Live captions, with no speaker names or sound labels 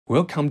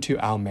Welcome to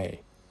Almay.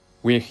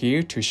 We're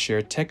here to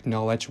share tech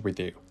knowledge with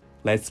you.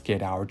 Let's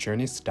get our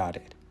journey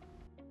started.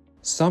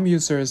 Some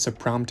users are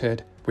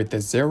prompted with the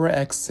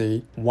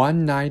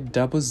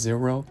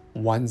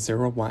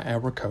 0xc1900101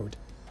 error code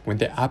when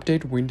they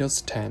update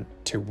Windows 10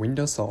 to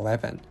Windows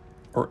 11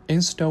 or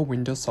install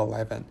Windows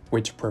 11,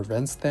 which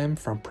prevents them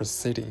from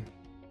proceeding.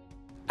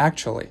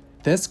 Actually,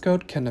 this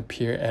code can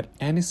appear at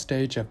any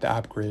stage of the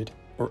upgrade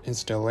or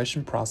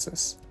installation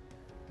process.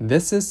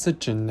 This is a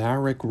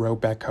generic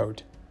rollback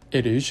code.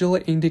 It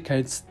usually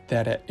indicates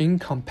that an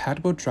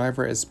incompatible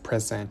driver is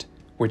present,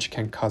 which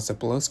can cause a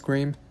blue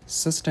screen,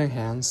 system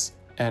hangs,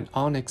 and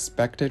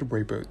unexpected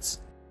reboots.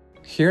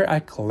 Here I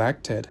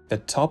collected the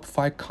top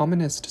 5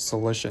 commonest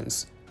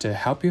solutions to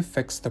help you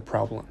fix the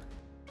problem.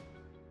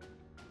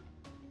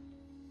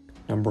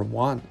 Number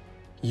 1.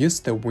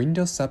 Use the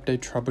Windows Update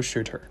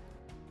Troubleshooter.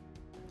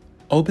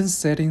 Open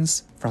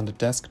Settings from the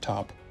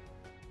desktop.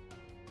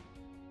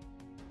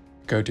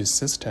 Go to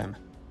System,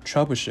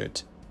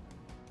 Troubleshoot.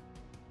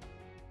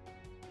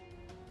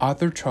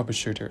 Other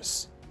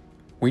troubleshooters.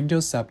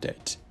 Windows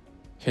Update.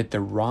 Hit the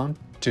Run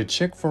to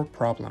check for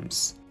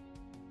problems.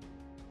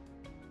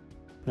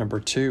 Number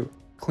 2.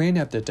 Clean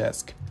up the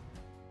disk.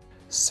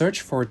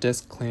 Search for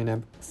disk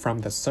cleanup from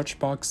the search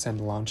box and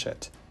launch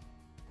it.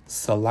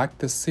 Select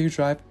the C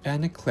drive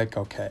and click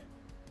OK.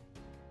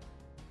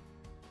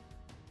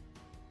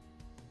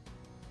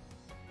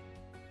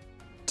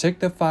 Take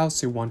the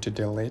files you want to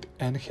delete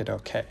and hit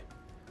OK.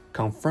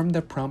 Confirm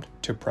the prompt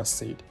to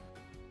proceed.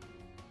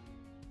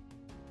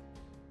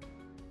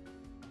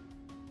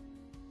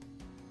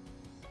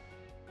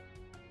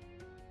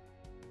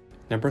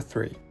 Number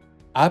 3.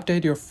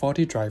 Update your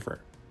faulty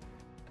driver.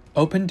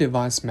 Open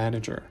Device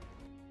Manager.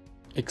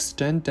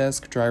 Extend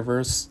disk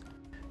drivers.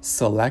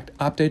 Select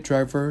Update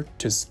Driver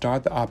to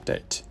start the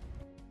update.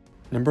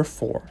 Number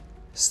 4.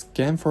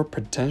 Scan for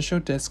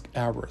potential disk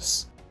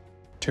errors.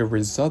 To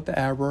resolve the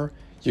error,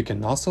 you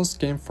can also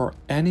scan for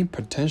any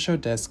potential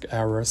disk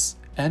errors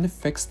and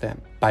fix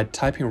them by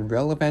typing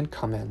relevant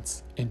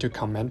commands into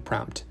command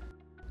prompt.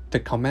 The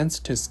commands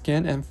to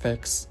scan and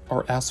fix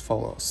are as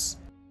follows.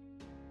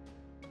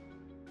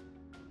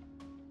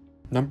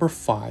 Number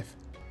 5.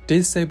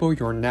 Disable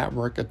your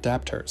network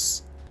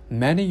adapters.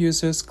 Many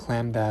users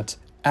claim that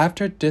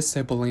after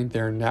disabling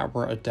their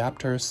network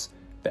adapters,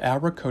 the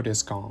error code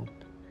is gone.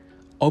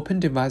 Open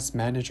Device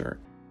Manager.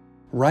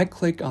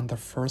 Right-click on the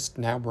first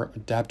network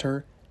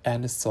adapter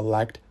and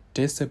select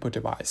Disable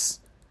Device.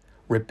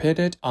 Repeat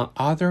it on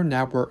other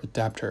network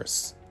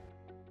adapters.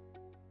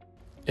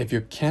 If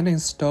you can't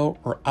install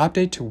or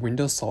update to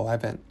Windows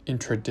 11 in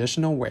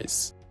traditional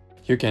ways,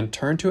 you can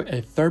turn to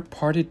a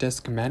third-party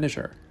disk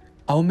manager,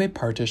 Almay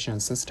Partition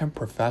System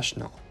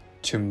Professional,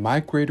 to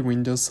migrate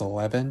Windows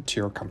 11 to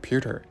your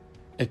computer.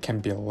 It can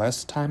be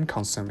less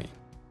time-consuming.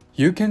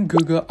 You can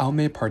Google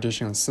Almay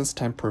Partition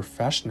System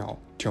Professional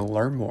to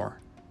learn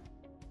more.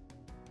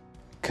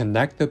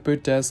 Connect the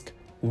boot disk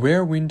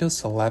where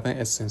Windows 11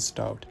 is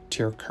installed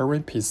to your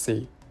current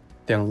PC,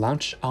 then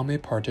launch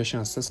Almay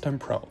Partition System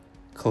Pro.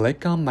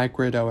 Click on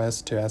Migrate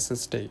OS to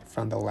SSD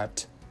from the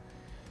left.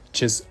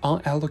 Choose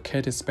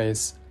Unallocated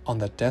Space on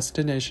the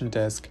destination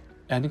disk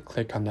and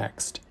click on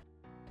Next.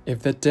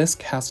 If the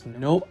disk has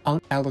no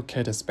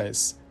unallocated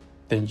space,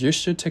 then you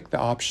should take the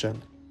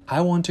option I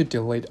want to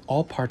delete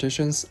all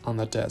partitions on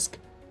the disk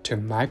to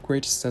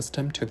migrate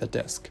system to the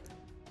disk.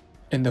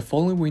 In the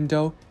following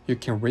window, you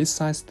can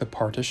resize the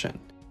partition.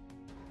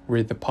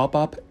 Read the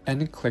pop-up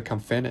and click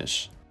on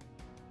Finish.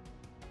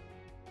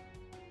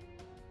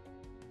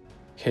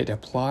 Hit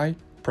Apply,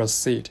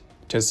 Proceed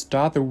to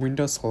start the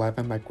Windows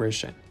 11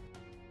 migration.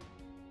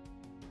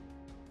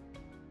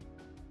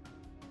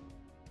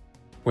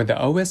 When the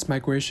OS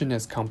migration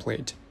is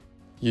complete,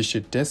 you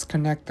should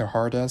disconnect the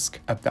hard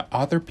disk of the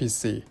other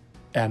PC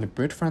and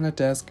boot from the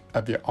disk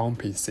of your own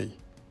PC.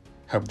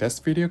 Hope this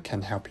video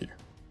can help you.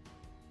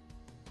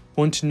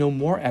 Want to know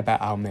more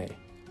about Almay?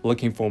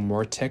 Looking for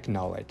more tech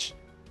knowledge?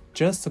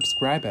 Just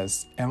subscribe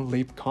us and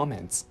leave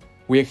comments.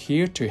 We're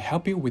here to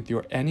help you with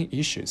your any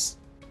issues.